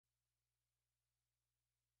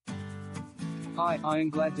Hi, I am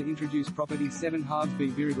glad to introduce property 7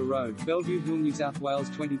 Harvesby Birriga Road, Bellevue Hill, New South Wales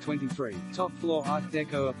 2023. Top floor Art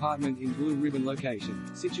Deco apartment in Blue Ribbon location.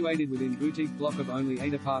 Situated within boutique block of only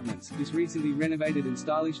 8 apartments, this recently renovated and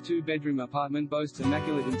stylish 2-bedroom apartment boasts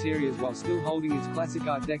immaculate interiors while still holding its classic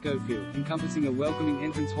Art Deco feel, encompassing a welcoming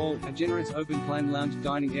entrance hall, a generous open-plan lounge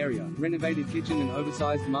dining area, renovated kitchen and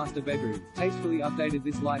oversized master bedroom. Tastefully updated,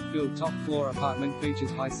 this light-filled top floor apartment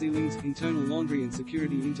features high ceilings, internal laundry and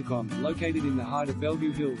security intercom, located in the heart of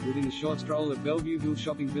Bellevue Hill, within a short stroll of Bellevue Hill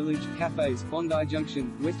Shopping Village, cafes, Bondi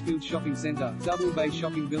Junction, Westfield Shopping Centre, Double Bay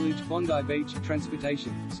Shopping Village, Bondi Beach,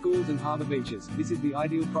 transportation, schools and harbour beaches. This is the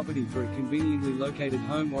ideal property for a conveniently located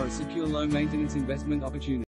home or a secure low-maintenance investment opportunity.